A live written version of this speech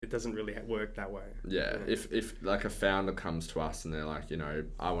doesn't really work that way. Yeah, if like a founder comes to us and they're like, you know,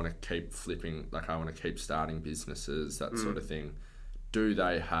 I want to keep flipping, like I want to keep starting businesses, that sort of thing. Do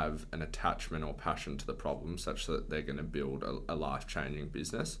they have an attachment or passion to the problem such that they're going to build a life-changing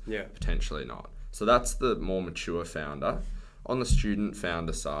business? Yeah. Potentially not. So that's the more mature founder. On the student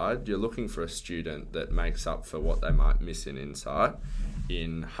founder side, you're looking for a student that makes up for what they might miss in insight,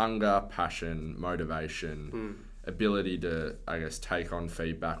 in hunger, passion, motivation, ability to, I guess, take on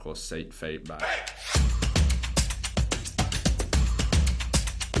feedback or seek feedback.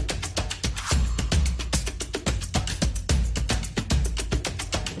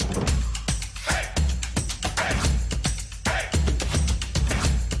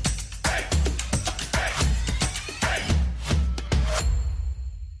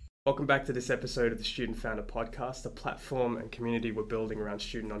 Welcome back to this episode of the Student Founder Podcast, a platform and community we're building around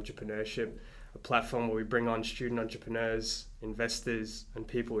student entrepreneurship, a platform where we bring on student entrepreneurs, investors, and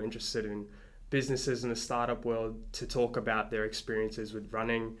people interested in businesses in the startup world to talk about their experiences with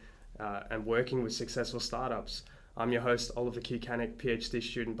running and working with successful startups. I'm your host, Oliver Kukanik, PhD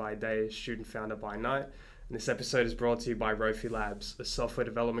student by day, student founder by night. And this episode is brought to you by Rofi Labs, a software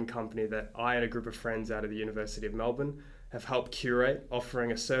development company that I and a group of friends out of the University of Melbourne have helped curate,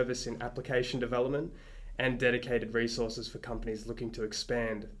 offering a service in application development and dedicated resources for companies looking to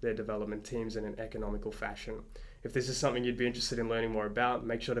expand their development teams in an economical fashion. If this is something you'd be interested in learning more about,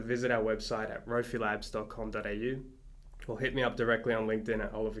 make sure to visit our website at rofilabs.com.au or hit me up directly on LinkedIn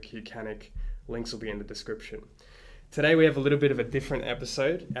at Oliver Kukanik. Links will be in the description. Today we have a little bit of a different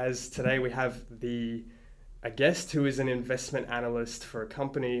episode, as today we have a guest who is an investment analyst for a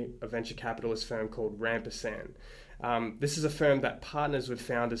company, a venture capitalist firm called Rampersand. This is a firm that partners with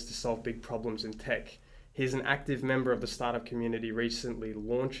founders to solve big problems in tech. He's an active member of the startup community, recently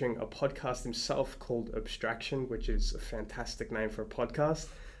launching a podcast himself called Abstraction, which is a fantastic name for a podcast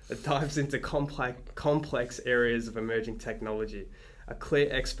that dives into complex areas of emerging technology. A clear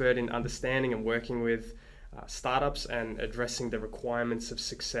expert in understanding and working with startups and addressing the requirements of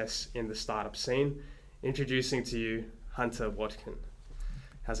success in the startup scene. Introducing to you, Hunter Watkin.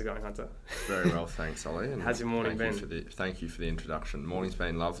 How's it going, Hunter? Very well, thanks, Ollie. And how's your morning been? Thank you for the introduction. Morning's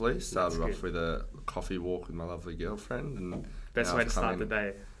been lovely. Started off with a coffee walk with my lovely girlfriend. And best way to start the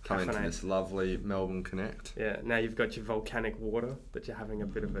day. Come into this lovely Melbourne Connect. Yeah, now you've got your volcanic water that you're having a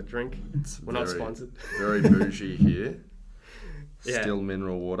bit of a drink. We're not sponsored. Very bougie here. Yeah. Still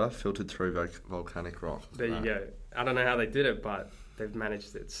mineral water filtered through volcanic rock. There you go. I don't know how they did it, but they've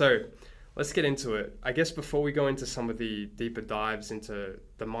managed it. So let's get into it. I guess before we go into some of the deeper dives into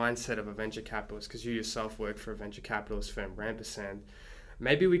the mindset of a venture capitalist, because you yourself work for a venture capitalist firm, Rampersand,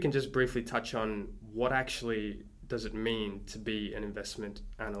 maybe we can just briefly touch on what actually does it mean to be an investment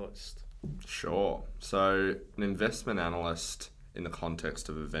analyst? Sure. So an investment analyst in the context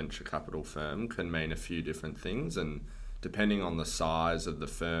of a venture capital firm can mean a few different things, and depending on the size of the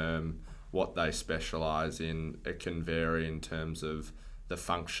firm, what they specialize in, it can vary in terms of the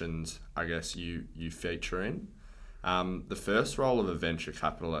functions, I guess, you feature in. The first role of a venture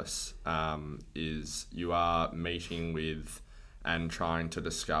capitalist is you are meeting with and trying to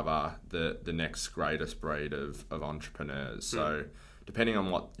discover the next greatest breed of entrepreneurs. So depending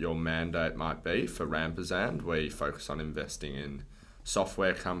on what your mandate might be, for Rampersand, we focus on investing in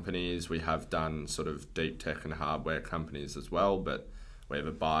software companies. We have done sort of deep tech and hardware companies as well, but we have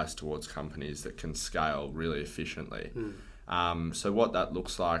a bias towards companies that can scale really efficiently. So what that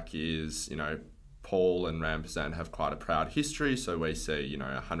looks like is, you know, Paul and Rampersand have quite a proud history. So we see, you know,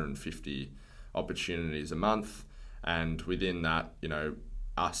 150 opportunities a month. And within that, you know,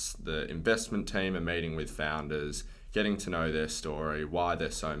 us, the investment team, are meeting with founders, getting to know their story, why they're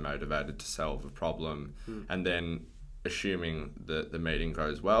so motivated to solve a problem. And then assuming that the meeting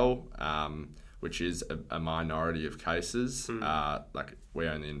goes well, which is a minority of cases, like we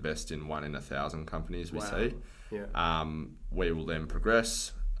only invest in 1 in 1,000 companies we see. Yeah. We will then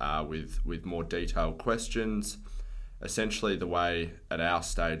progress with more detailed questions. Essentially, the way at our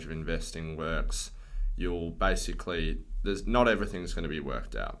stage of investing works, you'll basically, not everything's going to be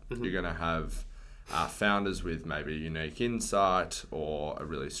worked out. You're going to have founders with maybe a unique insight or a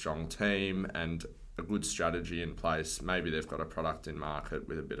really strong team and a good strategy in place. Maybe they've got a product in market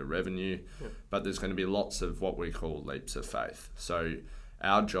with a bit of revenue, but there's going to be lots of what we call leaps of faith. So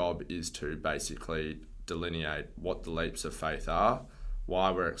our job is to basically delineate what the leaps of faith are,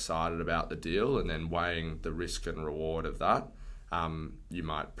 why we're excited about the deal, and then weighing the risk and reward of that. You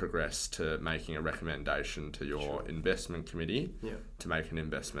might progress to making a recommendation to your investment committee to make an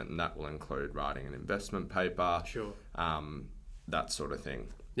investment, and that will include writing an investment paper, that sort of thing.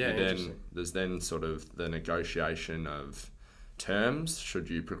 Then there's then sort of the negotiation of terms should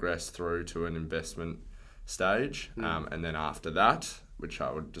you progress through to an investment stage. And then after that, which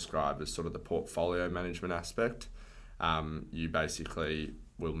I would describe as sort of the portfolio management aspect, you basically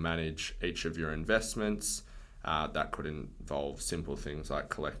will manage each of your investments. That could involve simple things like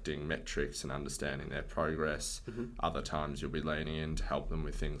collecting metrics and understanding their progress. Other times you'll be leaning in to help them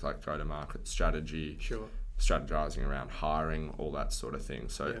with things like go-to-market strategy, strategizing around hiring, all that sort of thing.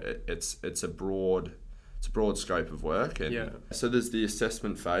 So it's a broad scope of work. And so there's the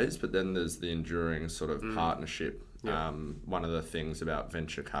assessment phase, but then there's the enduring sort of partnership. One of the things about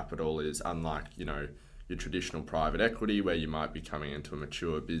venture capital is, unlike, your traditional private equity where you might be coming into a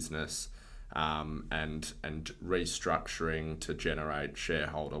mature business and restructuring to generate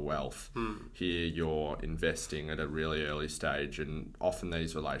shareholder wealth. Here you're investing at a really early stage, and often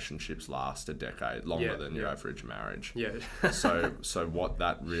these relationships last a decade, longer than your average marriage. So what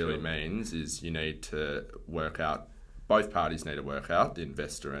that really means is you need to work out, both parties need to work out, the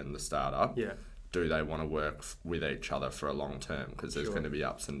investor and the startup, do they want to work with each other for a long term? Because there's going to be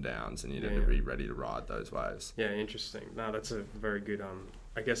ups and downs, and you need to be ready to ride those waves. Yeah, interesting. No, that's a very good,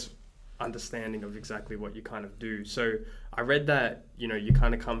 I guess, understanding of exactly what you kind of do. So I read that, you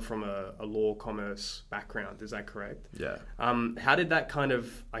kind of come from a law commerce background. Is that correct? Yeah. How did that kind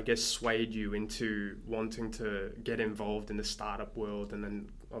of, I guess, swayed you into wanting to get involved in the startup world and then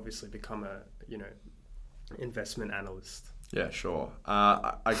obviously become a, investment analyst? Yeah, sure.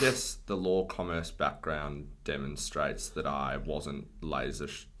 I guess the law commerce background demonstrates that I wasn't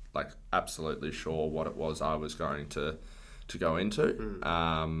absolutely sure what it was I was going to go into.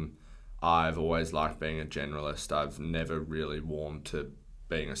 I've always liked being a generalist. I've never really warmed to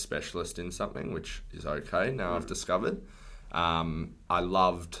being a specialist in something, which is okay now I've discovered. I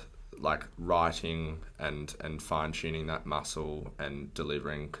loved writing and fine-tuning that muscle and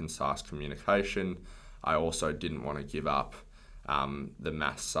delivering concise communication. I also didn't want to give up the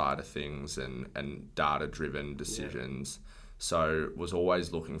math side of things and data-driven decisions. So was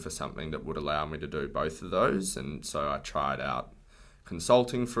always looking for something that would allow me to do both of those. And so I tried out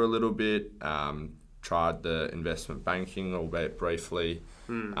consulting for a little bit, tried the investment banking, albeit briefly,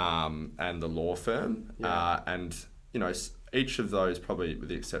 and the law firm. And, each of those, probably with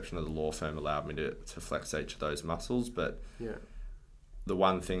the exception of the law firm, allowed me to flex each of those muscles. But the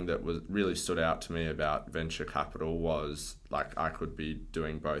one thing that really stood out to me about venture capital was I could be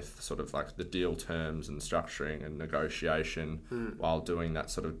doing both sort of the deal terms and structuring and negotiation while doing that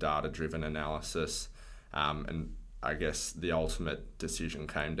sort of data-driven analysis. And I guess the ultimate decision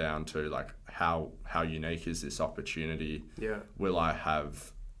came down to how unique is this opportunity? Will I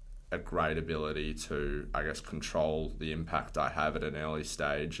have a great ability to, I guess, control the impact I have at an early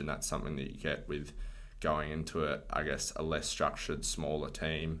stage? And that's something that you get with going into a less structured, smaller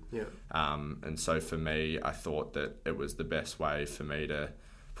team. And so for me, I thought that it was the best way for me to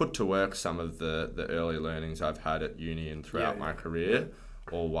put to work some of the early learnings I've had at uni and throughout my career,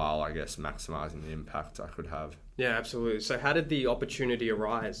 all while, I guess, maximising the impact I could have. Yeah, absolutely. So how did the opportunity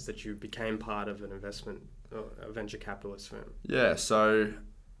arise that you became part of an a venture capitalist firm? Yeah, so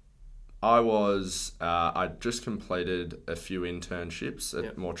I'd just completed a few internships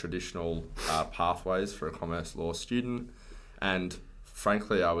at more traditional pathways for a commerce law student, and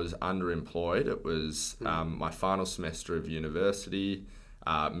frankly, I was underemployed. It was my final semester of university,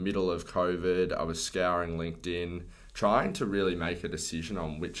 middle of COVID. I was scouring LinkedIn, trying to really make a decision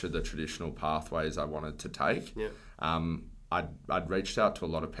on which of the traditional pathways I wanted to take. I'd reached out to a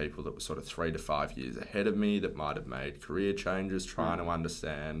lot of people that were sort of 3 to 5 years ahead of me that might have made career changes, trying to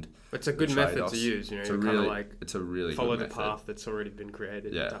understand. It's a good method to use, it's a really follow good the method. path that's already been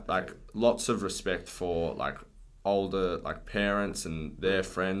created. Yeah, lots of respect for older parents and their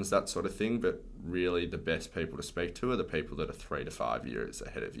friends, that sort of thing, but really the best people to speak to are the people that are 3 to 5 years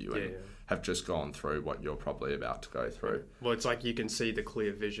ahead of you and have just gone through what you're probably about to go through. Well, it's you can see the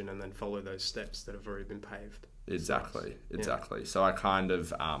clear vision and then follow those steps that have already been paved. Exactly. So I kind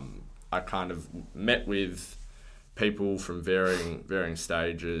of met with people from varying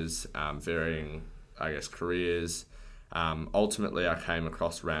stages, varying, I guess, careers. Ultimately, I came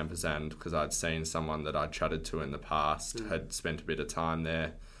across Rampersand because I'd seen someone that I'd chatted to in the past, had spent a bit of time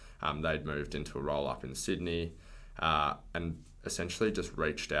there. They'd moved into a role up in Sydney, and essentially just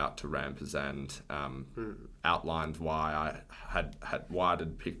reached out to Rampersand, outlined why why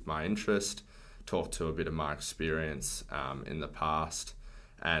I'd picked my interest, talked to a bit of my experience in the past,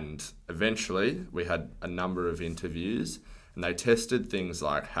 and eventually we had a number of interviews, and they tested things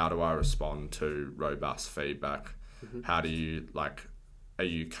like, how do I respond to robust feedback? How do you are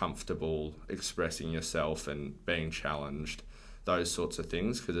you comfortable expressing yourself and being challenged? Those sorts of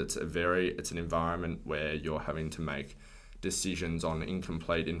things, because it's an environment where you're having to make decisions on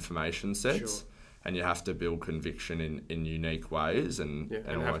incomplete information sets. Sure. And you have to build conviction in unique ways and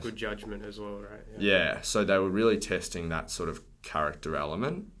have good judgment as well, right? Yeah, so they were really testing that sort of character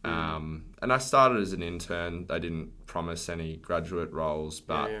element. And I started as an intern. They didn't promise any graduate roles,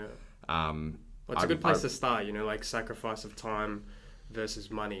 but... Well, it's a good place to start, you know, like sacrifice of time versus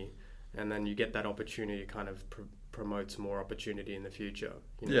money. And then you get that opportunity, kind of promotes more opportunity in the future.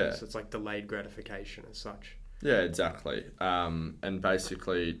 You know? So it's like delayed gratification as such. Yeah, exactly. And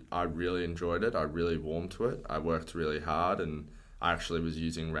basically, I really enjoyed it. I really warmed to it. I worked really hard, and I actually was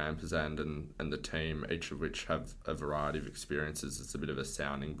using Rampersand and the team, each of which have a variety of experiences. It's a bit of a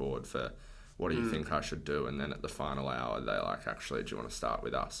sounding board for what do you think I should do? And then at the final hour, they're like, actually, do you want to start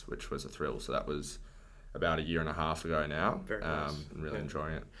with us? Which was a thrill. So that was about a year and a half ago now. Very nice. And really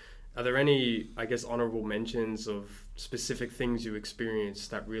enjoying it. Are there any, I guess, honourable mentions of specific things you experienced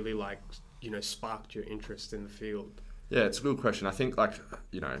that really, like, you know, sparked your interest in the field? Yeah, it's a good question. I think, like,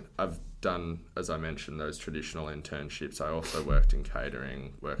 you know, I've done, as I mentioned, those traditional internships. I also worked in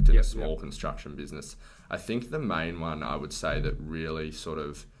catering, worked in a small construction business. I think the main one I would say that really sort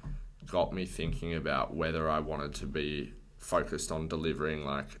of got me thinking about whether I wanted to be focused on delivering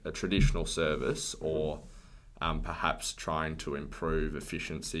like a traditional service or perhaps trying to improve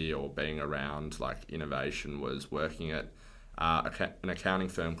efficiency or being around like innovation was working at an accounting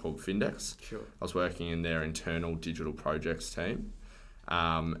firm called Findex. Sure. I was working in their internal digital projects team.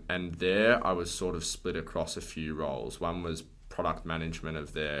 And there I was sort of split across a few roles. One was product management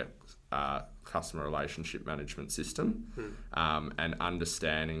of their customer relationship management system and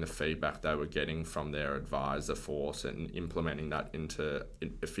understanding the feedback they were getting from their advisor force and implementing that into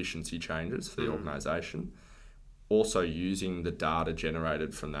efficiency changes for the organisation. Also using the data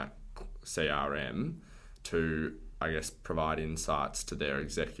generated from that CRM to, I guess, provide insights to their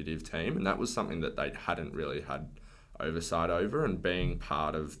executive team. And that was something that they hadn't really had oversight over, and being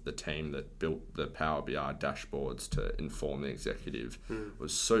part of the team that built the Power BI dashboards to inform the executive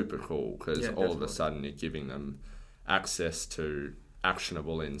was super cool, because all of a sudden you're giving them access to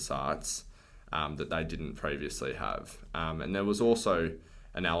actionable insights that they didn't previously have. And there was also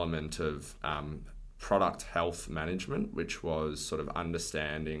an element of product health management, which was sort of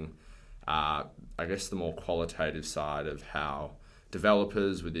understanding, I guess, the more qualitative side of how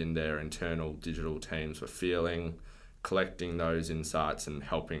developers within their internal digital teams were feeling, collecting those insights and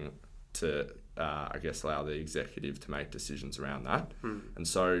helping to, I guess, allow the executive to make decisions around that. And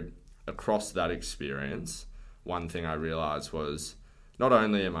so across that experience, one thing I realised was not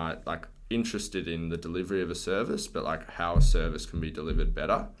only am I like interested in the delivery of a service, but like how a service can be delivered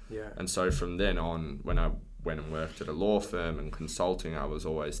better. And so from then on, when I went and worked at a law firm and consulting, I was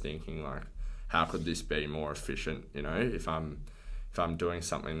always thinking like, how could this be more efficient? You know, if I'm doing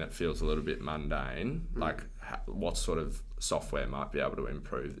something that feels a little bit mundane, like what sort of software might be able to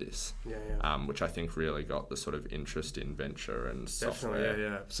improve this? Which I think really got the sort of interest in venture and software.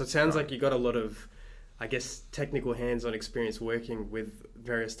 Definitely. So it sounds like you got a lot of, I guess, technical hands-on experience working with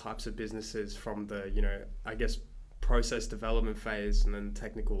various types of businesses from the, you know, I guess, process development phase and then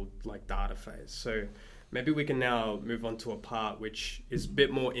technical like data phase. So maybe we can now move on to a part which is a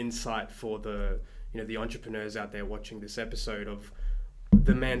bit more insight for the, you know, the entrepreneurs out there watching this episode of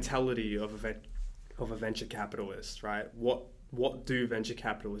the mentality of a venture capitalist, right? What do venture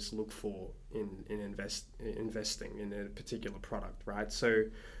capitalists look for in investing in a particular product, right? So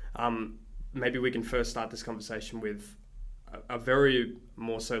maybe we can first start this conversation with a very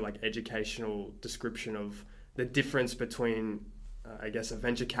more so like educational description of the difference between I guess a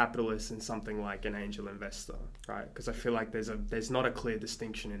venture capitalist and something like an angel investor, right? Because I feel like there's not a clear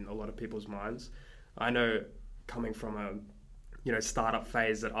distinction in a lot of people's minds. I know coming from a startup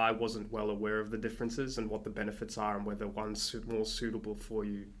phase that I wasn't well aware of the differences and what the benefits are and whether one's more suitable for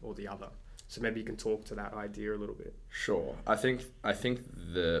you or the other. So maybe you can talk to that idea a little bit. Sure. I think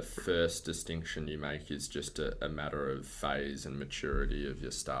the first distinction you make is just a matter of phase and maturity of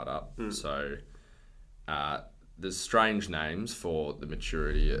your startup. So there's strange names for the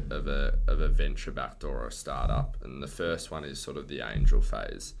maturity of a venture-backed or a startup, and the first one is sort of the angel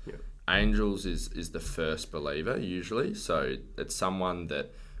phase. Angels is the first believer usually, so it's someone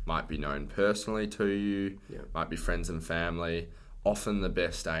that might be known personally to you, might be friends and family. Often the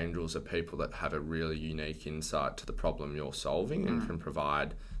best angels are people that have a really unique insight to the problem you're solving and can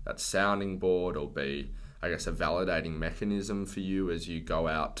provide that sounding board or be, I guess, a validating mechanism for you as you go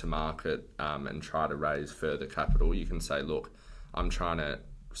out to market and try to raise further capital. You can say, look, I'm trying to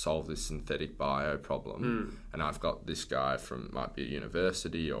solve this synthetic bio problem and I've got this guy from, might be a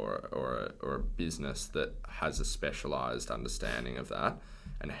university or a business that has a specialized understanding of that,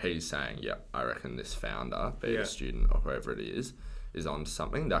 and he's saying, "Yep, I reckon this founder, be it Yeah. a student or whoever it is on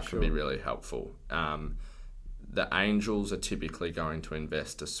something," that can be Sure. really helpful. The angels are typically going to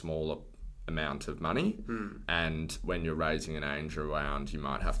invest a smaller amount of money, and when you're raising an angel round, you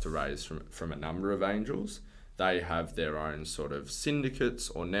might have to raise from a number of angels. They have their own sort of syndicates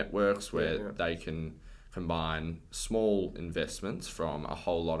or networks where they can combine small investments from a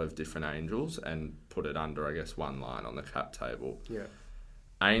whole lot of different angels and put it under, I guess, one line on the cap table. Yeah.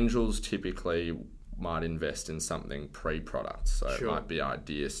 Angels typically might invest in something pre-product, so Sure. it might be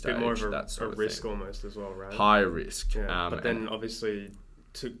idea stage, Bit more of that sort of risk thing. almost as well, right? High risk. Yeah. But then obviously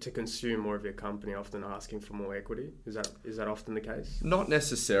to consume more of your company, often asking for more equity. Is that often the case? Not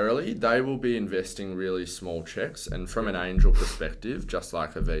necessarily. They will be investing really small checks, and from an angel perspective, just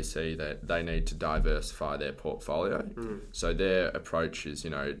like a VC, that they need to diversify their portfolio. So their approach is,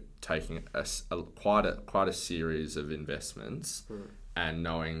 taking quite a series of investments and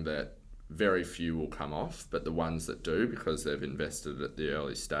knowing that very few will come off, but the ones that do, because they've invested at the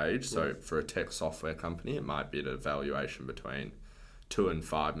early stage. So for a tech software company, it might be at a valuation between $2 and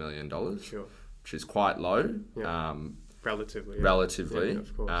 $5 million, Sure. which is quite low. Yeah. Relatively. Relatively. Yeah,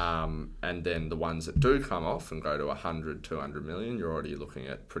 of course. And then the ones that do come off and go to 100, 200 million, you're already looking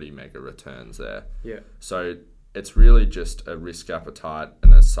at pretty mega returns there. Yeah. So it's really just a risk appetite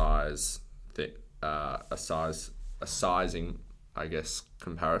and a sizing, I guess,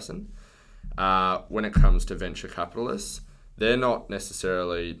 comparison. When it comes to venture capitalists, they're not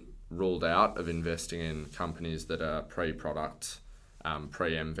necessarily ruled out of investing in companies that are pre-product,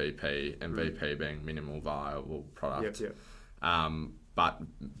 pre-MVP, MVP being minimal viable product. Yep. But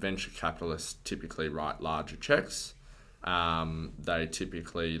venture capitalists typically write larger checks. They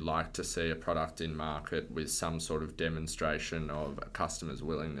typically like to see a product in market with some sort of demonstration of a customer's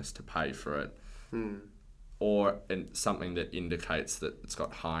willingness to pay for it, or something that indicates that it's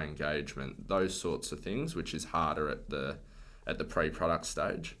got high engagement. Those sorts of things, which is harder at the pre-product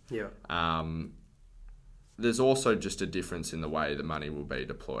stage. Yeah. There's also just a difference in the way the money will be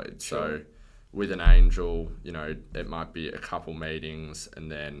deployed. Sure. So with an angel, it might be a couple meetings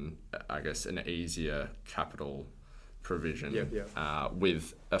and then, I guess, an easier capital provision.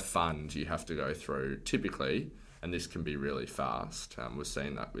 With a fund, you have to go through typically, and this can be really fast. We've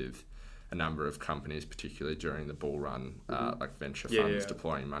seen that with a number of companies, particularly during the bull run, like venture funds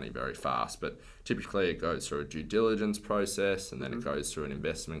deploying money very fast. But typically it goes through a due diligence process and then it goes through an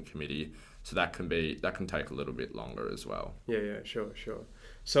investment committee. So that can take a little bit longer as well. Yeah, sure.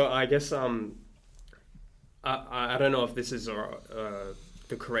 So I guess I don't know if this is the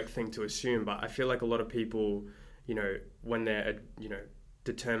correct thing to assume, but I feel like a lot of people, when they're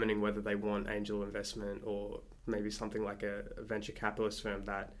determining whether they want angel investment or maybe something like a venture capitalist firm,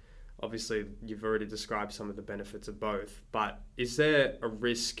 that obviously you've already described some of the benefits of both, but is there a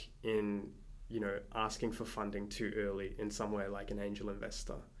risk in asking for funding too early in somewhere like an angel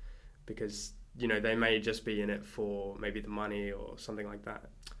investor? Because they may just be in it for maybe the money or something like that.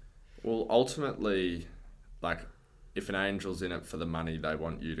 Well, ultimately, if an angel's in it for the money, they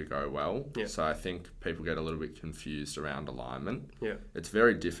want you to go well. Yeah. So I think people get a little bit confused around alignment. Yeah. It's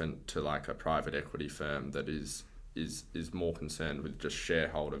very different to a private equity firm that is more concerned with just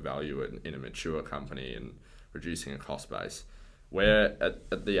shareholder value in a mature company and reducing a cost base. Where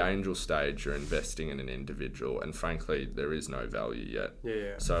at the angel stage, you're investing in an individual, and frankly, there is no value yet.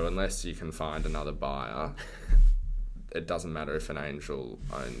 Yeah. So unless you can find another buyer, it doesn't matter if an angel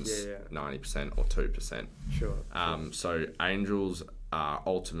owns 90% or 2%. Sure. So angels are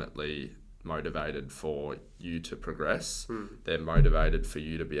ultimately motivated for you to progress. They're motivated for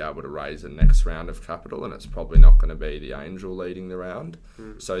you to be able to raise a next round of capital, and it's probably not going to be the angel leading the round.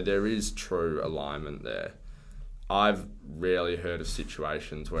 So there is true alignment there. I've rarely heard of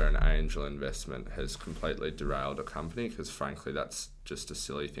situations where an angel investment has completely derailed a company, because frankly that's just a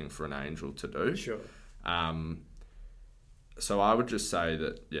silly thing for an angel to do. Sure. So I would just say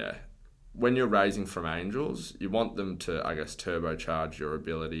that, when you're raising from angels, you want them to, I guess, turbocharge your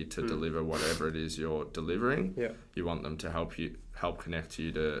ability to deliver whatever it is you're delivering. Yeah. You want them to help connect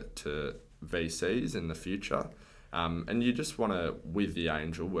you to VCs in the future. And you just want to, with the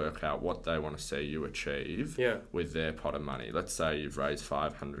angel, work out what they want to see you achieve with their pot of money. Let's say you've raised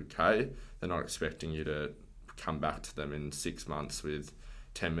 $500K. They're not expecting you to come back to them in 6 months with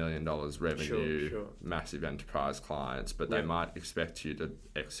 $10 million revenue, Sure. massive enterprise clients, but they might expect you to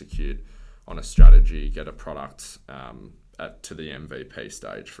execute on a strategy, get a product to the MVP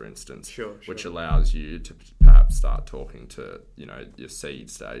stage, for instance, which allows you to perhaps start talking to your seed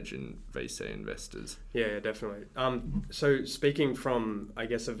stage in VC investors. Yeah, definitely. So speaking from, I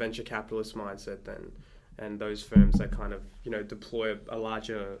guess, a venture capitalist mindset then, and those firms that kind of, deploy a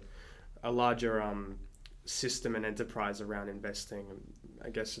larger system and enterprise around investing. I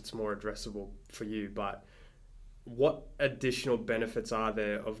guess it's more addressable for you, but what additional benefits are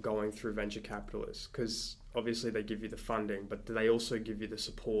there of going through venture capitalists? Because obviously they give you the funding, but do they also give you the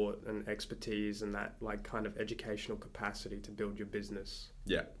support and expertise and that like kind of educational capacity to build your business?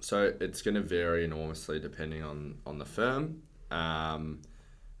 Yeah, so it's going to vary enormously depending on the firm.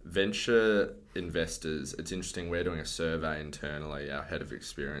 Venture investors, it's interesting, we're doing a survey internally. Our head of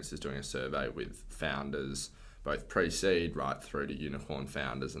experience is doing a survey with founders, both pre-seed right through to unicorn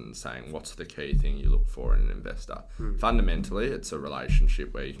founders, and saying what's the key thing you look for in an investor. Fundamentally, it's a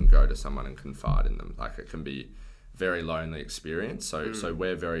relationship where you can go to someone and confide in them. Like, it can be a very lonely experience, so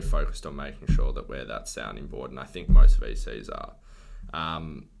we're very focused on making sure that we're that sounding board, and I think most VCs are.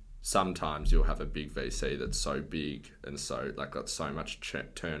 Sometimes you'll have a big VC that's so big and so like got so much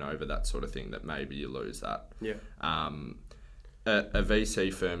turnover, that sort of thing, that maybe you lose that. Yeah. A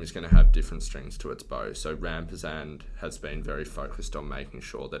VC firm is going to have different strings to its bow. So Rampersand has been very focused on making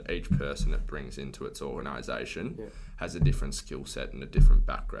sure that each person it brings into its organisation has a different skill set and a different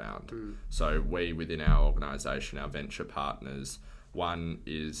background. So we, within our organisation, our venture partners, one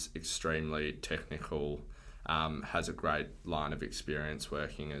is extremely technical, has a great line of experience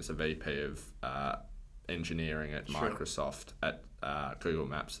working as a VP of engineering at Microsoft, at Google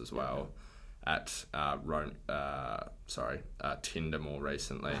Maps as well. At Tinder more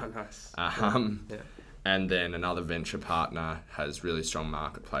recently. Oh, nice. And then another venture partner has really strong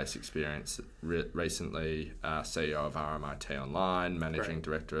marketplace experience. Recently, CEO of RMIT Online, managing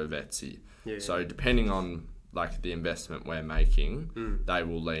director of Etsy. So depending on like the investment we're making, they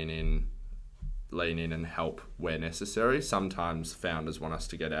will lean in and help where necessary. Sometimes founders want us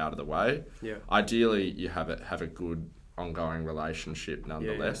to get out of the way. Ideally, you have a good ongoing relationship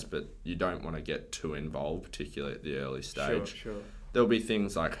nonetheless, but you don't want to get too involved, particularly at the early stage. There'll be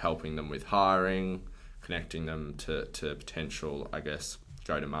things like helping them with hiring, connecting them to potential, I guess,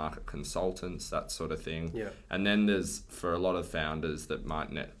 go-to-market consultants, that sort of thing. And then there's, for a lot of founders that might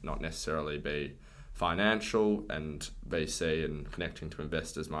not necessarily be financial, and VC and connecting to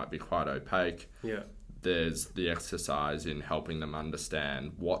investors might be quite opaque. There's the exercise in helping them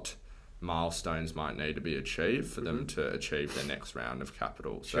understand what milestones might need to be achieved for them to achieve their next round of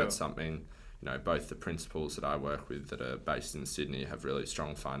capital. So that's something, both the principals that I work with that are based in Sydney have really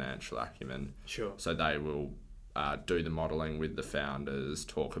strong financial acumen. So they will do the modelling with the founders,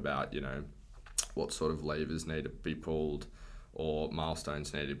 talk about, what sort of levers need to be pulled or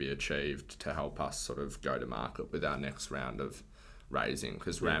milestones need to be achieved to help us sort of go to market with our next round of raising.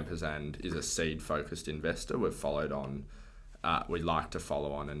 Because Rampersand is a seed-focused investor. We've followed on. We like to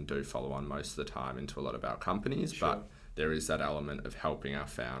follow on and do follow on most of the time into a lot of our companies, but there is that element of helping our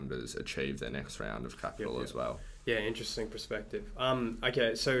founders achieve their next round of capital as well. Yeah, interesting perspective.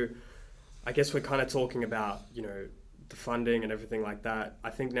 Okay, so I guess we're kind of talking about, the funding and everything like that. I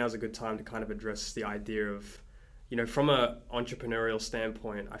think now's a good time to kind of address the idea of, from a entrepreneurial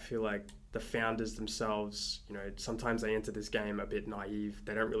standpoint, I feel like the founders themselves, sometimes they enter this game a bit naive.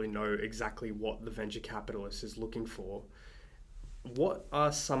 They don't really know exactly what the venture capitalist is looking for. What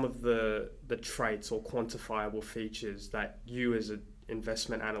are some of the traits or quantifiable features that you as an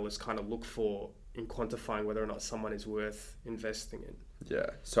investment analyst kind of look for in quantifying whether or not someone is worth investing in? Yeah,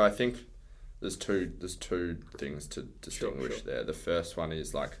 so I think there's two things to distinguish there. The first one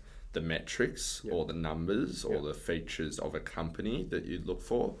is like the metrics or the numbers or the features of a company that you look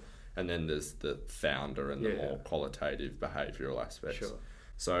for, and then there's the founder and the more qualitative behavioural aspects.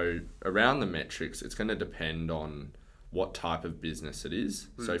 So around the metrics, it's going to depend on what type of business it is.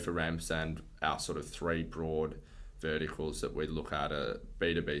 So for Rampersand, our sort of three broad verticals that we look at are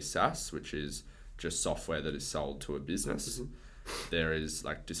B2B SaaS, which is just software that is sold to a business. There is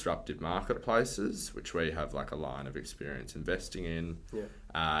like disruptive marketplaces, which we have like a line of experience investing in,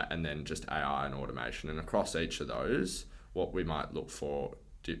 and then just AI and automation. And across each of those, what we might look for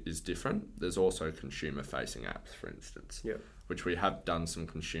is different. There's also consumer-facing apps, for instance, which we have done some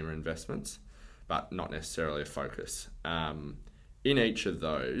consumer investments, but not necessarily a focus. In each of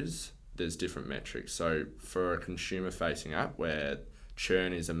those, there's different metrics. So for a consumer-facing app where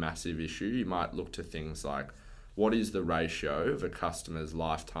churn is a massive issue, you might look to things like, what is the ratio of a customer's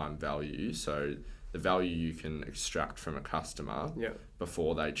lifetime value, so the value you can extract from a customer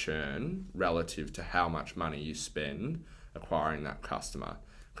before they churn, relative to how much money you spend acquiring that customer.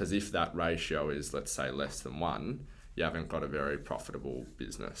 Because if that ratio is, let's say, less than 1, you haven't got a very profitable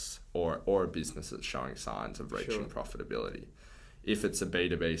business or a business that's showing signs of reaching profitability. If it's a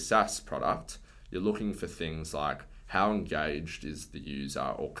B2B SaaS product, you're looking for things like, how engaged is the user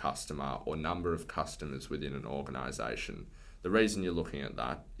or customer or number of customers within an organization. The reason you're looking at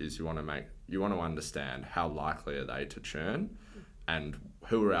that is you want to understand how likely are they to churn and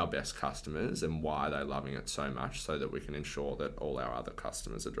who are our best customers and why are they loving it so much, so that we can ensure that all our other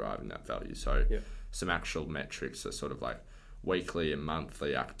customers are driving that value. So some actual metrics are sort of like weekly and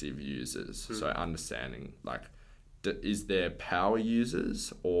monthly active users. So understanding like, is there power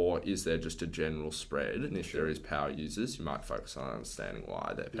users or is there just a general spread? And if there is power users, you might focus on understanding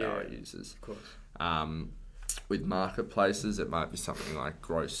why they're power users. Of course. With marketplaces, it might be something like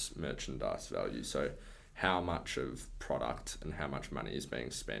gross merchandise value. So how much of product and how much money is being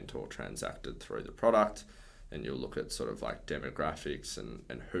spent or transacted through the product. And you'll look at sort of like demographics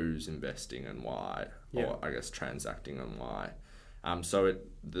and who's investing and why, or I guess transacting and why. So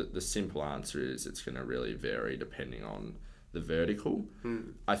the simple answer is it's going to really vary depending on the vertical.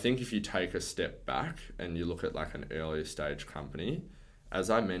 I think if you take a step back and you look at like an earlier stage company, as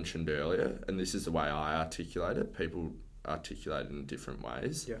I mentioned earlier, and this is the way I articulate it, people articulate it in different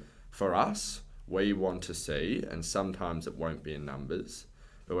ways. For us, we want to see, and sometimes it won't be in numbers,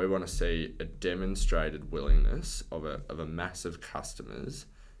 but we want to see a demonstrated willingness of a mass of customers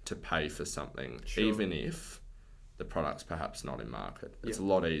to pay for something, even if the product's perhaps not in market. It's a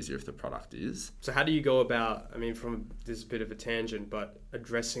lot easier if the product is. So how do you go about, I mean, this is a bit of a tangent, but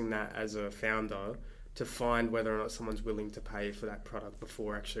addressing that as a founder to find whether or not someone's willing to pay for that product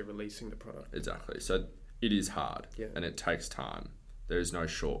before actually releasing the product? Exactly. So it is hard and it takes time. There is no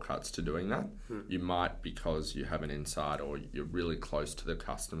shortcuts to doing that. You might because you have an insight or you're really close to the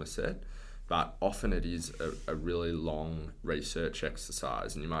customer set, but often it is a really long research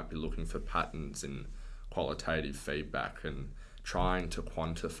exercise, and you might be looking for patterns in qualitative feedback and trying to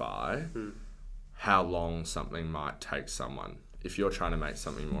quantify how long something might take someone. If you're trying to make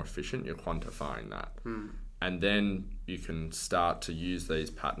something more efficient, you're quantifying that. And then you can start to use these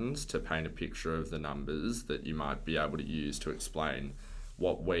patterns to paint a picture of the numbers that you might be able to use to explain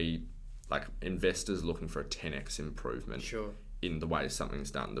what we, like investors looking for a 10x improvement in the way something's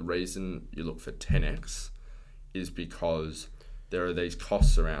done. The reason you look for 10x is because there are these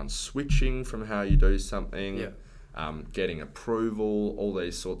costs around switching from how you do something, getting approval, all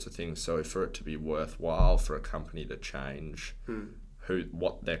these sorts of things. So for it to be worthwhile for a company to change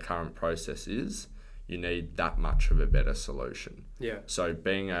what their current process is, you need that much of a better solution. So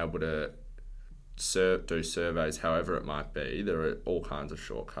being able to do surveys, however it might be, there are all kinds of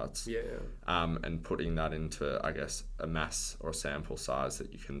shortcuts. And putting that into, I guess, a mass or a sample size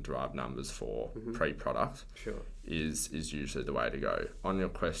that you can derive numbers for pre-product is usually the way to go. On your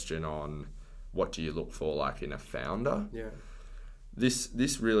question on what do you look for like in a founder,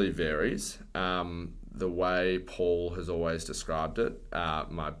 this really varies. The way Paul has always described it,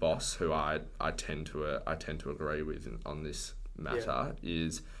 my boss, who I tend to agree with on this matter,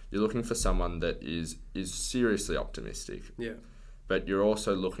 is you're looking for someone that is seriously optimistic. But you're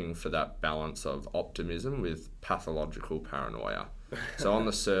also looking for that balance of optimism with pathological paranoia. So on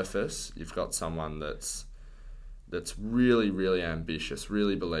the surface, you've got someone that's really, really ambitious,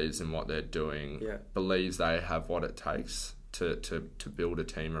 really believes in what they're doing, believes they have what it takes to build a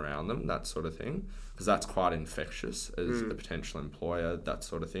team around them, that sort of thing. Because that's quite infectious as a potential employer, that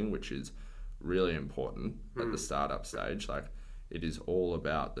sort of thing, which is really important at the startup stage. Like, it is all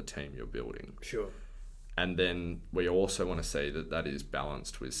about the team you're building. And then we also want to see that is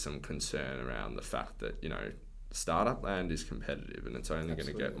balanced with some concern around the fact that, startup land is competitive and it's only going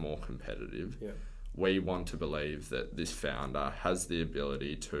to get more competitive. We want to believe that this founder has the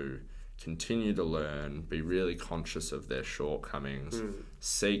ability to continue to learn, be really conscious of their shortcomings,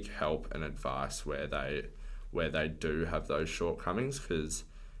 seek help and advice where they do have those shortcomings, because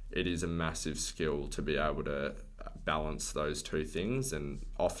it is a massive skill to be able to balance those two things. And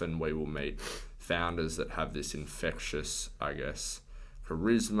often we will meet founders that have this infectious, I guess,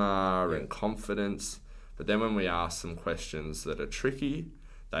 charisma and confidence, but then when we ask them questions that are tricky,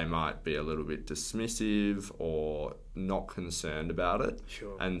 they might be a little bit dismissive or not concerned about it.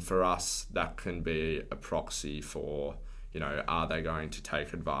 And for us, that can be a proxy for, are they going to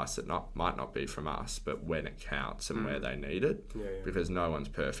take advice that might not be from us, but when it counts and where they need it? Because no one's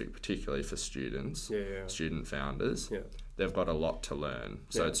perfect, particularly for students, student founders. They've got a lot to learn.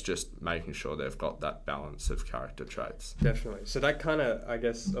 So it's just making sure they've got that balance of character traits. Definitely. So that kind of, I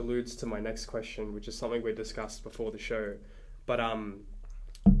guess, alludes to my next question, which is something we discussed before the show. But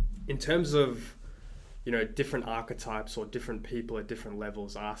in terms of, different archetypes or different people at different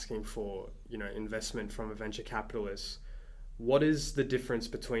levels asking for, investment from a venture capitalist, what is the difference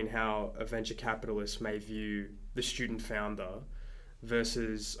between how a venture capitalist may view the student founder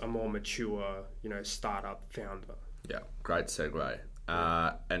versus a more mature, startup founder? Yeah, great segue.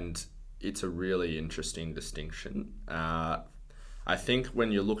 And it's a really interesting distinction. I think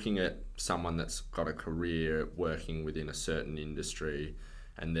when you're looking at someone that's got a career working within a certain industry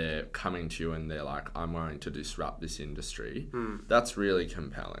and they're coming to you and they're like, I'm going to disrupt this industry, that's really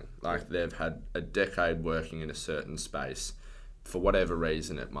compelling. Like they've had a decade working in a certain space. For whatever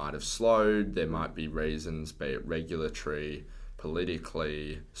reason, it might have slowed. There might be reasons, be it regulatory,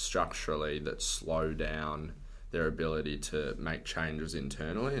 politically, structurally, that slow down their ability to make changes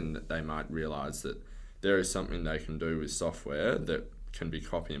internally, and that they might realise that there is something they can do with software that can be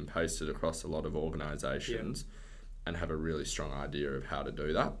copy and pasted across a lot of organisations and have a really strong idea of how to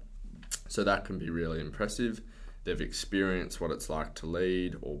do that. So that can be really impressive. They've experienced what it's like to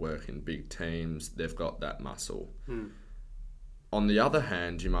lead or work in big teams. They've got that muscle. On the other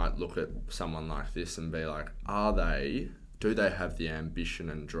hand, you might look at someone like this and be like, do they have the ambition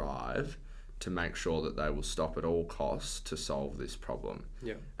and drive to make sure that they will stop at all costs to solve this problem?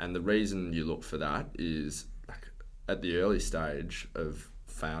 Yeah. And the reason you look for that is, like, at the early stage of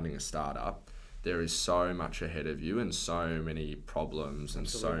founding a startup, there is so much ahead of you and so many problems and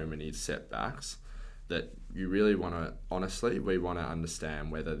so many setbacks that you really want to, honestly, we want to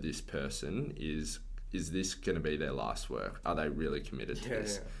understand whether this person is this going to be their last work? Are they really committed to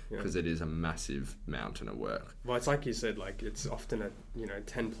this? Because it is a massive mountain of work. Well, it's like you said, like it's often a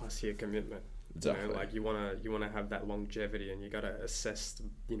 10+ year commitment. Exactly. Like you wanna have that longevity, and you got to assess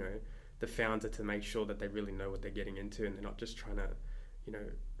the founder to make sure that they really know what they're getting into, and they're not just trying to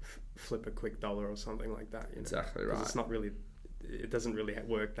flip a quick dollar or something like that. Exactly right. It's not really. It doesn't really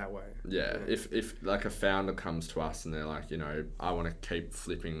work that way. Yeah, if like a founder comes to us and they're like, I want to keep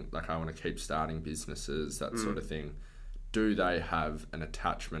flipping, like I want to keep starting businesses, that sort of thing, do they have an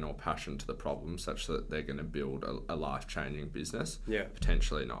attachment or passion to the problem such that they're going to build a life-changing business? Yeah.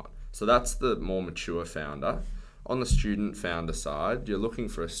 Potentially not. So that's the more mature founder. On the student founder side, you're looking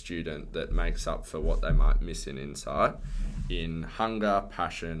for a student that makes up for what they might miss in insight, in hunger,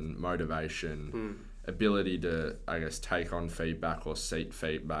 passion, motivation, ability to, I guess, take on feedback or seek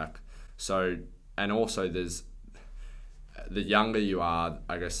feedback. So, and also there's, the younger you are,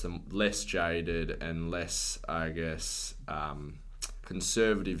 I guess, the less jaded and less, I guess,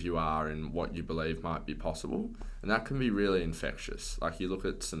 conservative you are in what you believe might be possible. And that can be really infectious. Like you look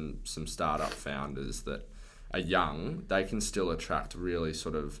at some startup founders that are young, they can still attract really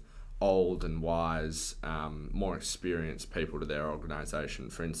sort of old and wise, more experienced people to their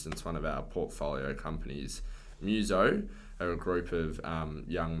organisation. For instance, one of our portfolio companies, Muso, are a group of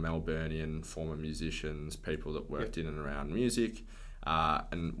young Melburnian former musicians, people that worked in and around music,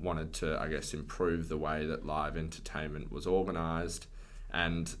 and wanted to, I guess, improve the way that live entertainment was organised.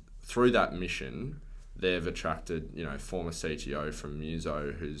 And through that mission, they've attracted, former CTO from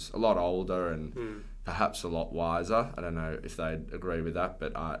Muso, who's a lot older and perhaps a lot wiser. I don't know if they'd agree with that,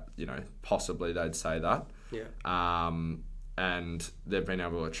 but possibly they'd say that. Yeah. And they've been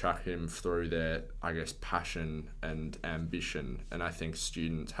able to attract him through their, I guess, passion and ambition. And I think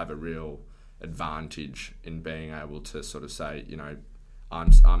students have a real advantage in being able to sort of say,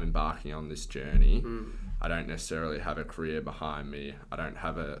 I'm embarking on this journey. I don't necessarily have a career behind me. I don't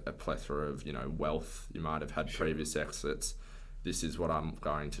have a plethora of, wealth. You might have had previous exits. This is what I'm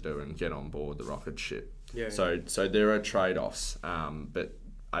going to do and get on board the rocket ship. So there are trade-offs, but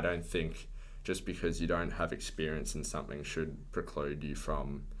I don't think just because you don't have experience in something should preclude you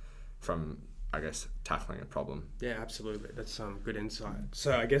from I guess, tackling a problem. Yeah, absolutely. That's good insight.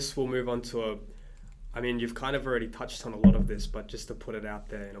 So I guess we'll move on to you've kind of already touched on a lot of this, but just to put it out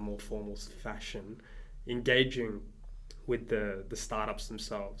there in a more formal fashion, engaging with the startups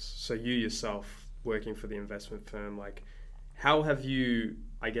themselves. So you yourself working for the investment firm, like how have you,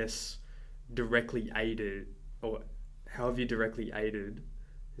 I guess, directly aided, is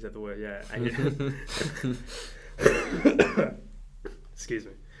that the word? Yeah. Excuse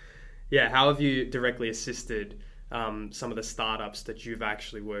me. Yeah, how have you directly assisted some of the startups that you've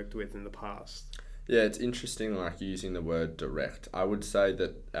actually worked with in the past? Yeah, it's interesting, like using the word direct. I would say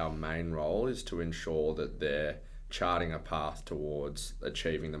that our main role is to ensure that they're charting a path towards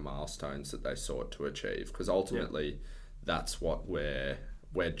achieving the milestones that they sought to achieve, because ultimately that's what we're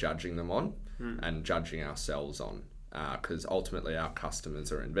judging them on and judging ourselves on. Because ultimately our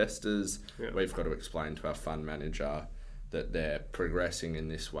customers are investors. We've got to explain to our fund manager that they're progressing in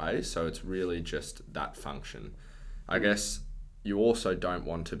this way. So it's really just that function. I guess you also don't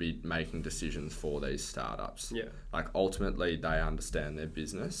want to be making decisions for these startups. Like ultimately they understand their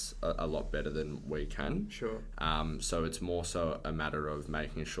business a lot better than we can. So it's more so a matter of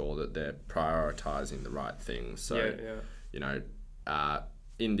making sure that they're prioritizing the right things. So,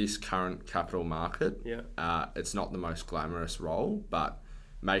 in this current capital market, it's not the most glamorous role, but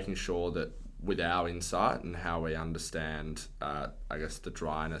making sure that with our insight and how we understand, I guess, the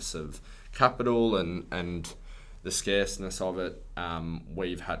dryness of capital and the scarceness of it,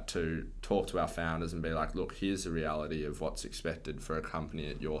 we've had to talk to our founders and be like, look, here's the reality of what's expected for a company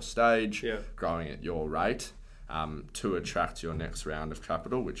at your stage, growing at your rate, to attract your next round of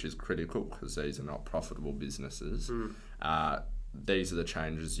capital, which is critical because these are not profitable businesses. These are the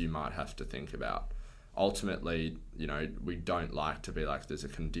changes you might have to think about. Ultimately, we don't like to be like there's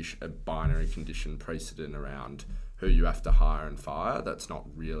a binary condition precedent around who you have to hire and fire. That's not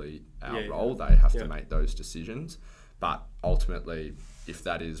really our role. They have to make those decisions. But ultimately, if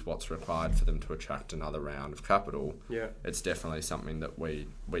that is what's required for them to attract another round of capital, it's definitely something that we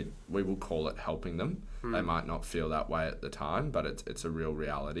will call it helping them. They might not feel that way at the time, but it's a real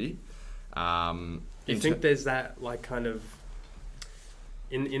reality. You think there's that like kind of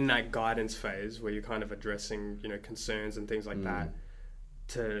in that guidance phase where you're kind of addressing concerns and things like that,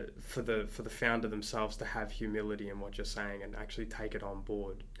 for the founder themselves to have humility in what you're saying and actually take it on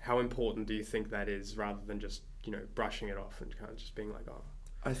board? How important do you think that is, rather than just brushing it off and kind of just being like, oh?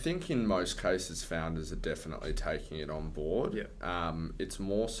 I think in most cases founders are definitely taking it on board. It's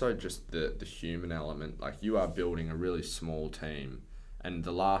more so just the human element. Like, you are building a really small team, and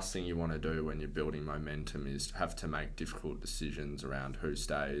the last thing you want to do when you're building momentum is have to make difficult decisions around who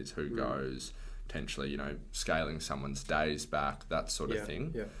stays, who goes, potentially, scaling someone's days back, that sort of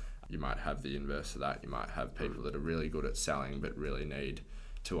thing. You might have the inverse of that. You might have people that are really good at selling but really need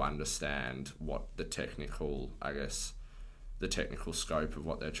to understand what the technical scope of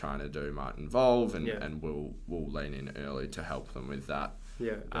what they're trying to do might involve, and we'll lean in early to help them with that.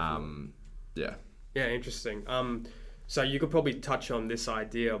 Interesting. So you could probably touch on this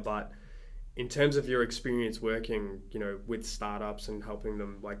idea, but in terms of your experience working, with startups and helping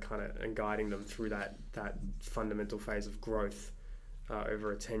them and guiding them through that fundamental phase of growth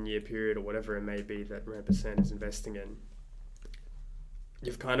over a 10-year period or whatever it may be that Rampercent is investing in,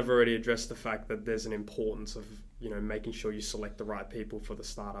 you've kind of already addressed the fact that there's an importance of, making sure you select the right people for the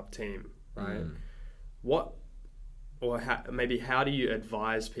startup team, right? How do you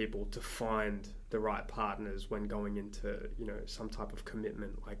advise people to find the right partners when going into, some type of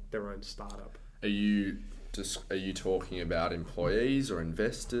commitment like their own startup? Are you talking about employees or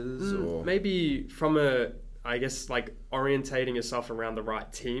investors, or maybe from orientating yourself around the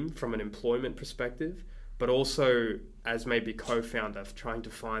right team from an employment perspective, but also as maybe co-founder, trying to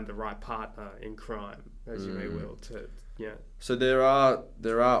find the right partner in crime, as you may will, So there are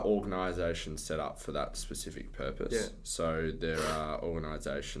organisations set up for that specific purpose. So there are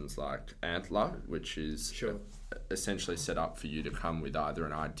organisations like Antler, which is essentially set up for you to come with either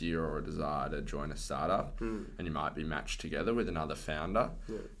an idea or a desire to join a startup, and you might be matched together with another founder.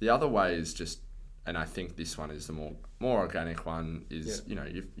 The other way is just, and I think this one is the more organic one, is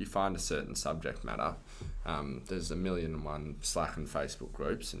you find a certain subject matter. There's 1,000,001 Slack and Facebook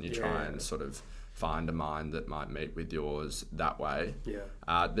groups, and you try and sort of find a mind that might meet with yours that way.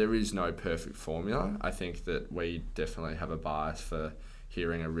 There is no perfect formula. I think that we definitely have a bias for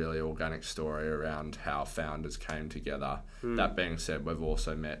hearing a really organic story around how founders came together. That being said, we've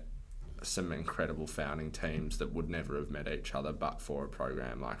also met some incredible founding teams that would never have met each other but for a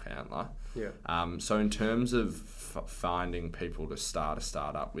program like Antler. So in terms of finding people to start a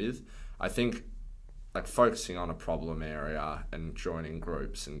startup with, I think focusing on a problem area and joining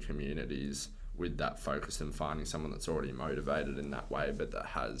groups and communities with that focus and finding someone that's already motivated in that way but that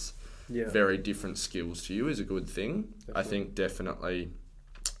has very different skills to you is a good thing. I think definitely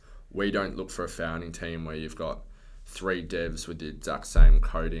we don't look for a founding team where you've got 3 devs with the exact same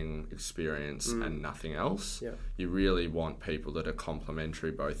coding experience and nothing else. You really want people that are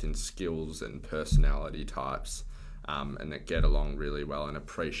complementary both in skills and personality types, and that get along really well and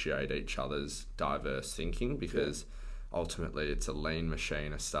appreciate each other's diverse thinking, because ultimately it's a lean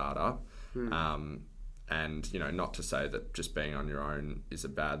machine, a startup. And not to say that just being on your own is a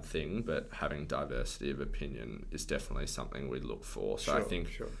bad thing, but having diversity of opinion is definitely something we look for. So I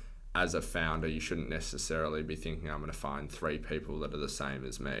think as a founder, you shouldn't necessarily be thinking, I'm going to find 3 people that are the same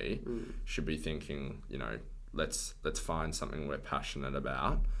as me. Should be thinking, let's find something we're passionate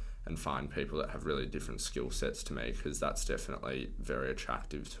about and find people that have really different skill sets to me, because that's definitely very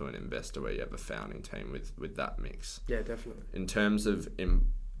attractive to an investor where you have a founding team with that mix. Yeah, definitely. In terms of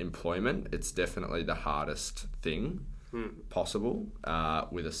employment, it's definitely the hardest thing possible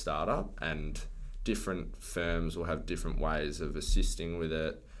with a startup, and different firms will have different ways of assisting with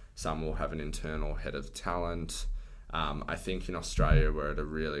it. Some will have an internal head of talent. I think in Australia we're at a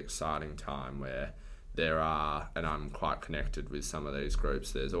really exciting time where there are, and I'm quite connected with some of these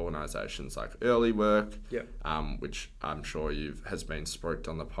groups, there's organisations like Early Work, which I'm sure has been spooked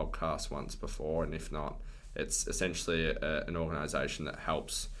on the podcast once before, and if not, it's essentially an organisation that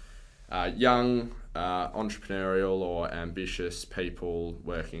helps young entrepreneurial or ambitious people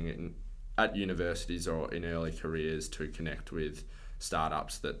working at universities or in early careers to connect with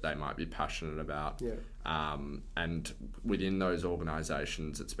startups that they might be passionate about. And within those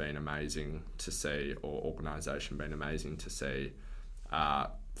organisations, it's been amazing to see,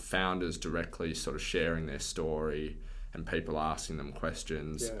 founders directly sort of sharing their story and people asking them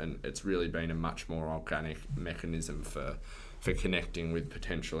questions. And it's really been a much more organic mechanism for connecting with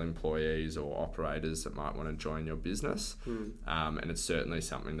potential employees or operators that might want to join your business. And it's certainly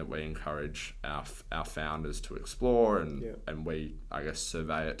something that we encourage our founders to explore, and we, I guess,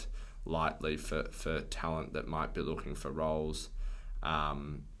 survey it lightly for talent that might be looking for roles.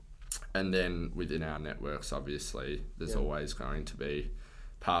 And then within our networks, obviously, there's always going to be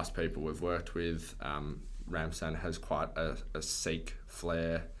past people we've worked with. Ramstan has quite a Seek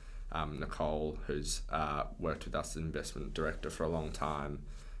flair. Nicole, who's worked with us as investment director for a long time.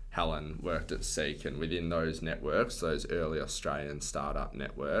 Helen worked at Seek, and within those networks, those early Australian startup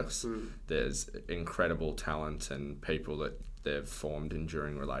networks, there's incredible talent and people that they've formed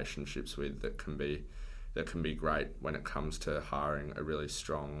enduring relationships with that can be great when it comes to hiring a really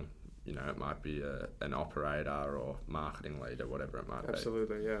strong, it might be an operator or marketing leader, whatever it might be.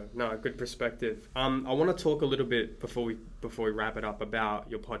 Absolutely, yeah. No, good perspective. I want to talk a little bit before we wrap it up about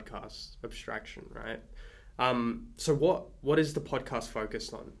your podcast, Abstraction, right? So what is the podcast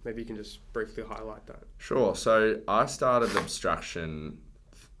focused on? Maybe you can just briefly highlight that. Sure. So I started Abstraction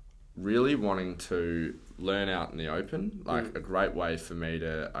really wanting to learn out in the open, like a great way for me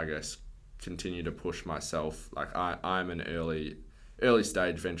to, I guess, continue to push myself. Like I'm an early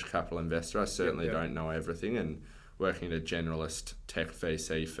stage venture capital investor. I certainly don't know everything, and working at a generalist tech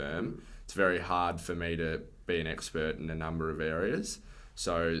VC firm, it's very hard for me to be an expert in a number of areas.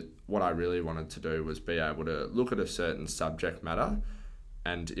 So what I really wanted to do was be able to look at a certain subject matter,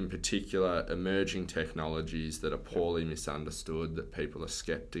 and in particular emerging technologies that are poorly misunderstood, that people are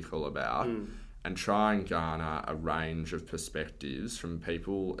skeptical about, and try and garner a range of perspectives from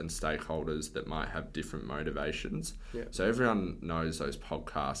people and stakeholders that might have different motivations. So everyone knows those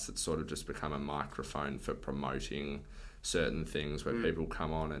podcasts that sort of just become a microphone for promoting certain things, where people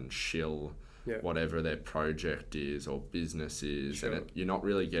come on and shill whatever their project is or business is, and you're not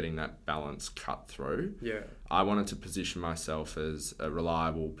really getting that balance cut through. I wanted to position myself as a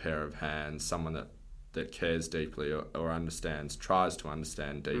reliable pair of hands, someone that cares deeply or tries to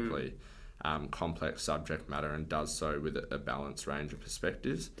understand deeply complex subject matter, and does so with a balanced range of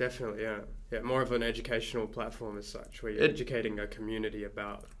perspectives. Definitely, yeah. More of an educational platform as such, where you're educating a community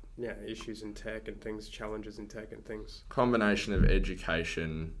about issues in tech and things, challenges in tech and things. Combination of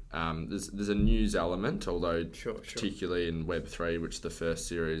education. There's a news element, although particularly in Web3, which the first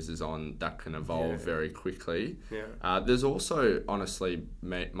series is on, that can evolve very quickly. There's also, honestly,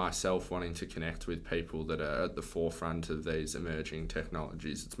 myself wanting to connect with people that are at the forefront of these emerging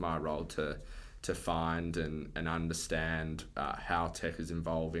technologies. It's my role to find and understand how tech is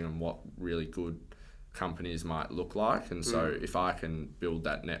evolving and what really good companies might look like. And so if I can build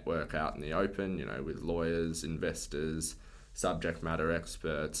that network out in the open, with lawyers, investors, subject matter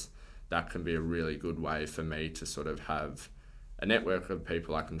experts, that can be a really good way for me to sort of have a network of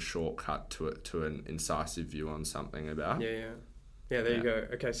people I can shortcut to an incisive view on something about. There you go.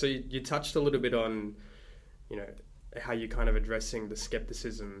 Okay, so you touched a little bit on how you're kind of addressing the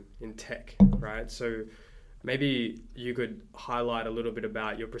skepticism in tech, right? So maybe you could highlight a little bit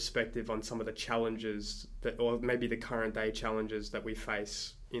about your perspective on some of the challenges or maybe the current day challenges that we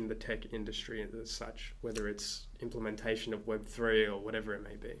face in the tech industry as such, whether it's implementation of Web3 or whatever it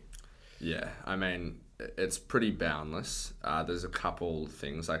may be. Yeah, I mean, it's pretty boundless. There's a couple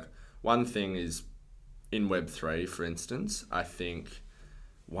things. Like, one thing is in Web3, for instance, I think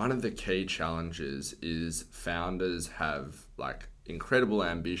one of the key challenges is founders have like incredible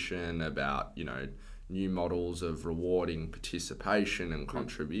ambition about, new models of rewarding participation and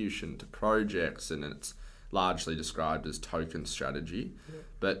contribution to projects, and it's largely described as token strategy.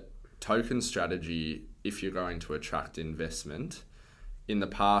 But token strategy, if you're going to attract investment, in the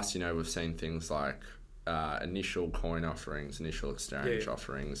past, we've seen things like initial coin offerings, initial exchange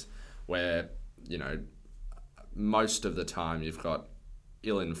offerings, where, most of the time you've got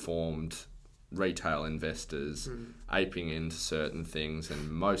ill-informed retail investors aping into certain things,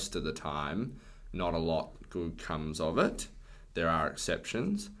 and most of the time not a lot good comes of it. There are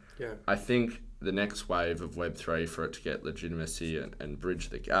exceptions. I think the next wave of Web3 for it to get legitimacy and bridge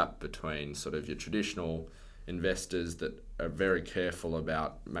the gap between sort of your traditional investors that are very careful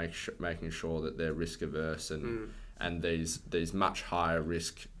about making sure that they're risk averse and these much higher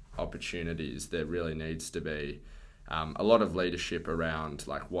risk opportunities, there really needs to be a lot of leadership around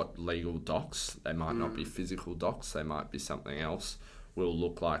like what legal docs, they might not be physical docs, they might be something else, will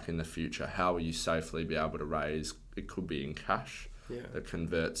look like in the future. How will you safely be able to raise, it could be in cash that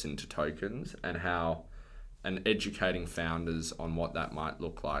converts into tokens, and educating founders on what that might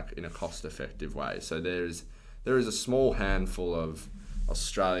look like in a cost-effective way. So there is a small handful of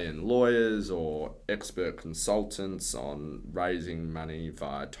Australian lawyers or expert consultants on raising money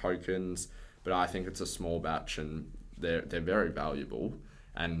via tokens, but I think it's a small batch and they're very valuable,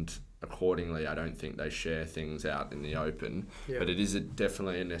 and accordingly I don't think they share things out in the open, but it is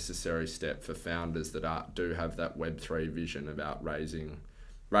definitely a necessary step for founders that do have that Web3 vision about raising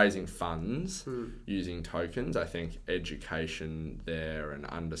funds using tokens. I think education there and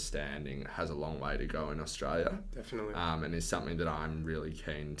understanding has a long way to go in Australia. Definitely. And is something that I'm really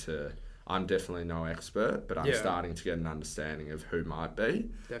keen to. I'm definitely no expert, but I'm starting to get an understanding of who might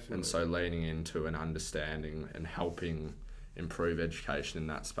be. Definitely. And so leaning into an understanding and helping improve education in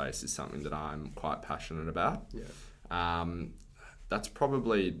that space is something that I'm quite passionate about. That's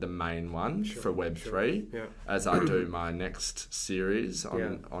probably the main one for Web3, as I do my next series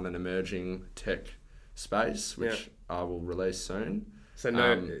on an emerging tech space, which I will release soon. So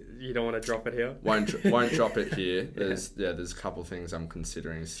you don't want to drop it here? Won't drop it here. There's a couple of things I'm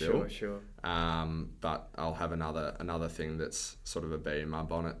considering still. Sure. But I'll have another thing that's sort of a bee in my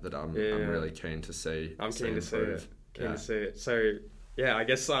bonnet that I'm really keen to see. I'm keen to see it. To see it. So I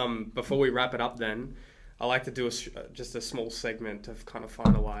guess before we wrap it up, then I like to do just a small segment to kind of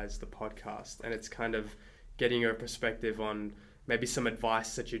finalize the podcast, and it's kind of getting your perspective on maybe some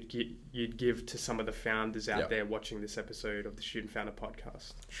advice that you'd give to some of the founders out there watching this episode of the Student Founder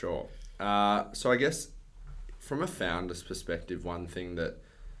Podcast. Sure. So I guess from a founder's perspective, one thing that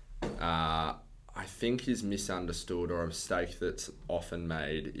I think is misunderstood or a mistake that's often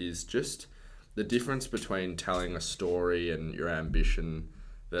made is just the difference between telling a story and your ambition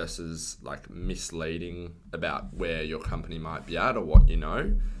versus like misleading about where your company might be at or what you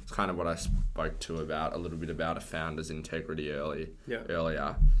know. It's kind of what I spoke to about a little bit about a founder's integrity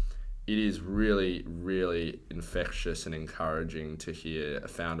earlier. It is really, really infectious and encouraging to hear a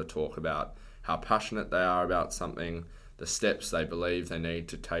founder talk about how passionate they are about something, the steps they believe they need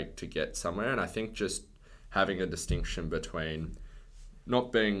to take to get somewhere. And I think just having a distinction between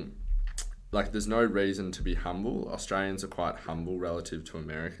not being like, there's no reason to be humble. Australians are quite humble relative to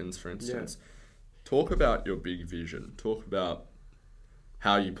Americans, for instance. Talk about your big vision. Talk about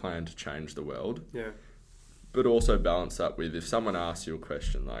how you plan to change the world. But also balance that with, if someone asks you a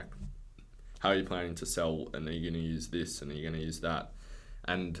question like, how are you planning to sell, and are you going to use this and are you going to use that?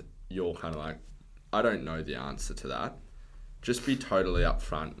 And you're kind of like, I don't know the answer to that. Just be totally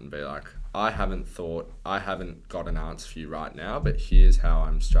upfront and be like, I haven't got an answer for you right now, but here's how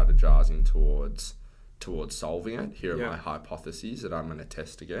I'm strategizing towards solving it. Here are my hypotheses that I'm going to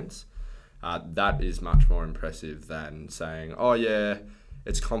test against. That is much more impressive than saying, oh yeah,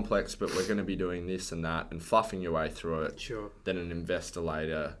 it's complex, but we're going to be doing this and that, and fluffing your way through it. Than an investor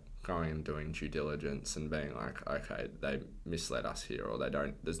later going and doing due diligence and being like, okay, they misled us here, or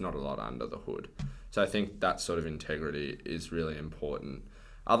there's not a lot under the hood. So I think that sort of integrity is really important.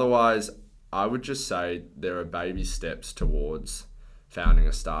 Otherwise, I would just say there are baby steps towards founding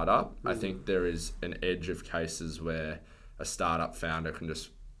a startup. I think there is an edge of cases where a startup founder can just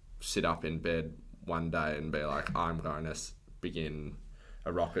sit up in bed one day and be like, I'm going to begin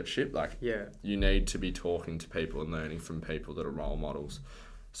a rocket ship. You need to be talking to people and learning from people that are role models.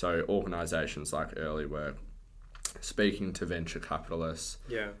 So organisations like Early Work, speaking to venture capitalists.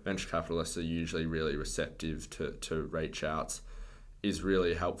 Venture capitalists are usually really receptive to reach outs, is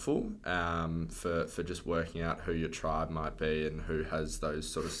really helpful for just working out who your tribe might be and who has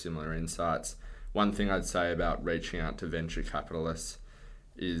those sort of similar insights. One thing I'd say about reaching out to venture capitalists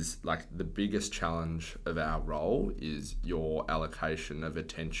is like the biggest challenge of our role is your allocation of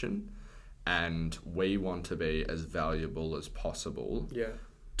attention, and we want to be as valuable as possible.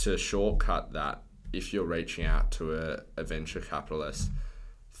 To shortcut that, if you're reaching out to a venture capitalist,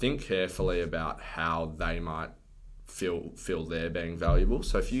 think carefully about how they might feel they're being valuable.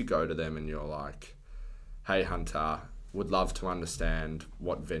 So if you go to them and you're like, hey Hunter, would love to understand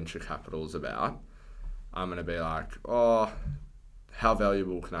what venture capital is about, I'm going to be like, oh, how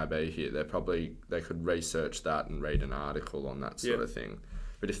valuable can I be here? They could research that and read an article on that sort of thing.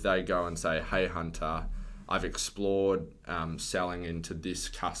 But if they go and say, hey Hunter, I've explored selling into this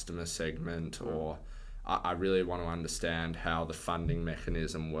customer segment, or I really want to understand how the funding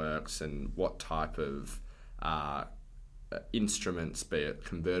mechanism works and what type of instruments, be it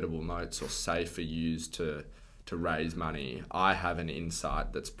convertible notes or SAFE, are used to raise money. I have an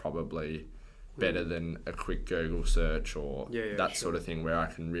insight that's probably better than a quick Google search or sort of thing, where I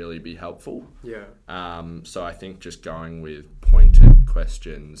can really be helpful. So I think just going with pointed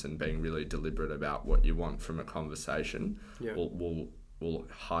questions and being really deliberate about what you want from a conversation will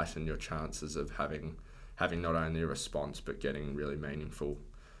heighten your chances of having not only a response but getting really meaningful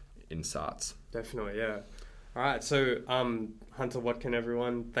insights. Definitely, yeah. All right, so Hunter Watkin,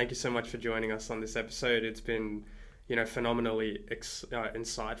 everyone, thank you so much for joining us on this episode. It's been, phenomenally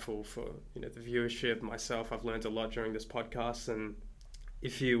insightful for, the viewership. Myself, I've learned a lot during this podcast. And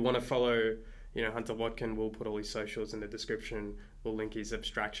if you want to follow, Hunter Watkin, we'll put all his socials in the description. We'll link his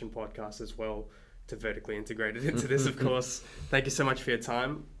Abstraction podcast as well to vertically integrate it into this, of course. Thank you so much for your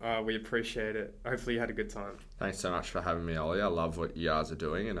time. We appreciate it. Hopefully you had a good time. Thanks so much for having me, Ollie. I love what you guys are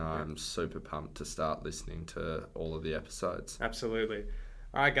doing, and I'm super pumped to start listening to all of the episodes. Absolutely.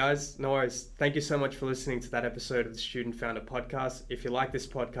 All right, guys, no worries. Thank you so much for listening to that episode of the Student Founder Podcast. If you like this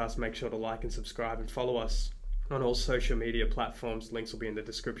podcast, make sure to like and subscribe and follow us on all social media platforms. Links will be in the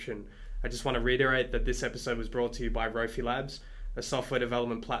description. I just want to reiterate that this episode was brought to you by Rofi Labs, a software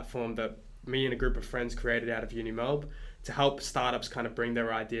development platform that me and a group of friends created out of UniMelb to help startups kind of bring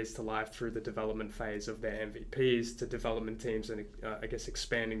their ideas to life through the development phase of their MVPs to development teams and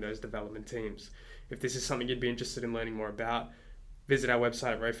expanding those development teams. If this is something you'd be interested in learning more about, visit our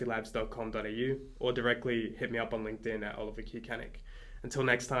website at rofilabs.com.au or directly hit me up on LinkedIn at Oliver Q. Canik. Until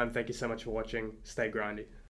next time, thank you so much for watching. Stay grindy.